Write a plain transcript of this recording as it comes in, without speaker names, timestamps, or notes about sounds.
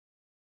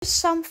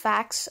Some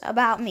facts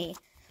about me.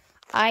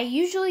 I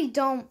usually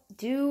don't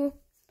do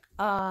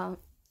my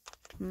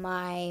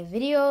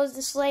videos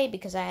this late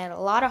because I had a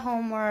lot of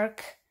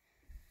homework.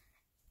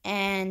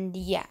 And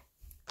yeah.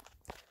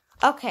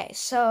 Okay,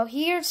 so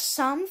here's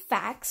some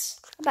facts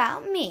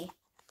about me.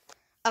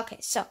 Okay,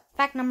 so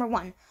fact number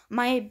 1.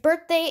 My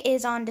birthday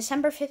is on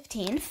December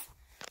 15th.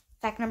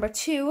 Fact number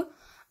 2.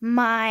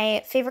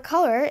 My favorite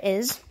color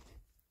is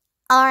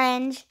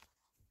orange.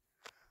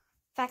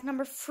 Fact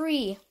number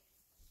 3.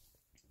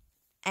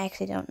 I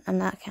actually don't, I'm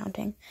not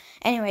counting.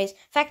 Anyways,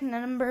 fact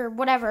number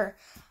whatever.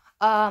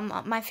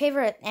 My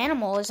favorite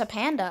animal is a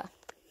panda.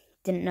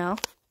 Didn't know.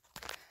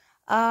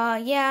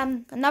 Yeah,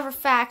 another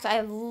fact,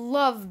 I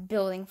love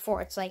building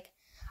forts. Like,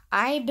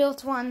 I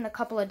built one a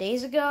couple of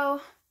days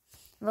ago.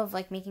 I love,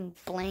 like, making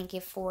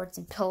blanket forts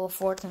and pillow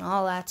forts and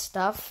all that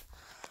stuff.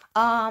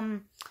 I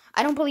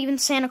don't believe in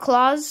Santa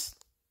Claus.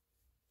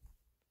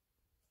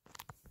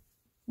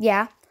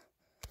 Yeah.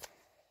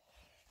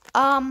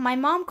 My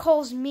mom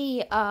calls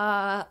me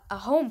a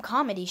home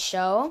comedy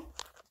show.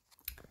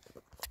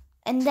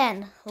 And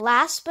then,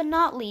 last but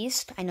not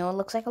least, I know it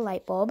looks like a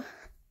light bulb.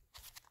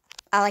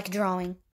 I like drawing.